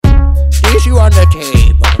issue on the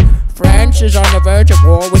table. France is on the verge of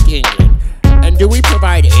war with England. And do we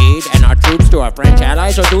provide aid and our troops to our French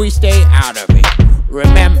allies, or do we stay out of it?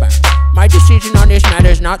 Remember, my decision on this matter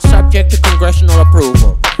is not subject to congressional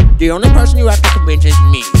approval. The only person you have to convince is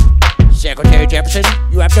me. Secretary Jefferson,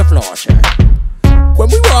 you have the floor, sir. When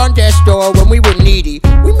we were on death's door, when we were needy,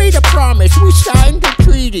 we made a promise, we signed a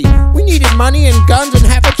treaty. We needed money and guns and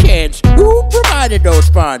half a chance. Who provided those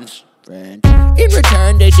funds? Friend. In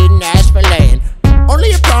return, they didn't ask for land.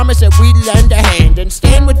 Only a promise that we'd lend a hand and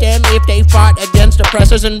stand with them if they fought against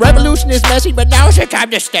oppressors. And revolution is messy, but now's your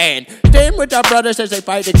time to stand. Stand with our brothers as they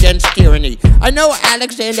fight against tyranny. I know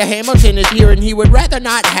Alexander Hamilton is here and he would rather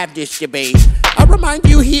not have this debate. I'll remind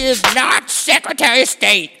you, he is not Secretary of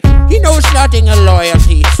State. He knows nothing of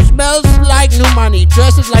loyalty, smells like new money,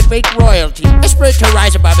 dresses like fake royalty, desperate to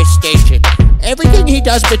rise above his station. Everything he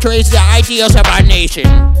does betrays the ideals of our nation.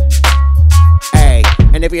 Hey,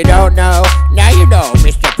 and if you don't know, now you know,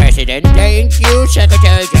 Mr. President. Thank you,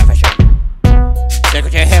 Secretary Jefferson.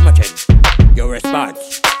 Secretary Hamilton, your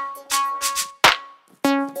response.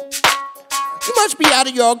 You must be out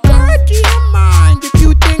of your goddamn mind if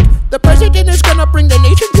you think the president is gonna bring the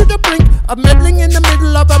nation to the brink of meddling in the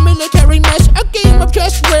middle of a military mess. A game of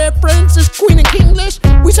chess where France is queen and kingless.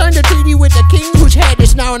 We signed a treaty with the king whose head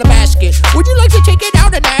is now in a basket. Would you like to take it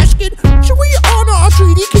out and ask it? Should we honor our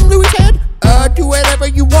treaty, King Louis' head? Do whatever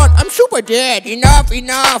you want. I'm super dead. Enough.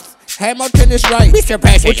 Hamilton is right. Mr.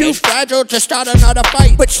 President, we're too fragile to start another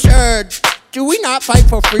fight. But sir, do we not fight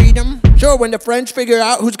for freedom? Sure, when the French figure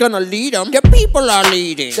out who's gonna lead them, the people are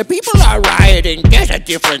leading. The people are rioting. There's a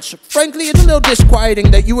difference. Frankly, it's a little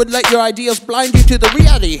disquieting that you would let your ideals blind you to the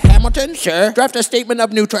reality. Hamilton, sir, draft a statement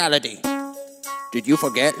of neutrality. Did you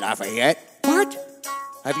forget Lafayette? What?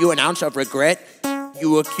 Have you an ounce of regret?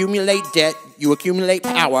 You accumulate debt, you accumulate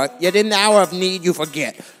power, yet in the hour of need you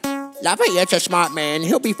forget. Lafayette's a smart man,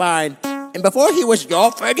 he'll be fine. And before he was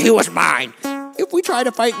your friend, he was mine. If we try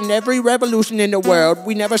to fight in every revolution in the world,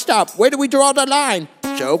 we never stop. Where do we draw the line?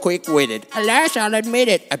 So quick-witted. Alas, I'll admit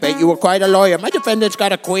it. I bet you were quite a lawyer. My defendants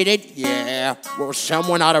got acquitted. Yeah, well,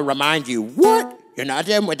 someone ought to remind you. What? You're not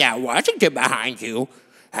done with that Washington behind you.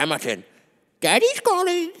 Hamilton, Daddy's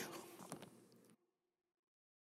calling.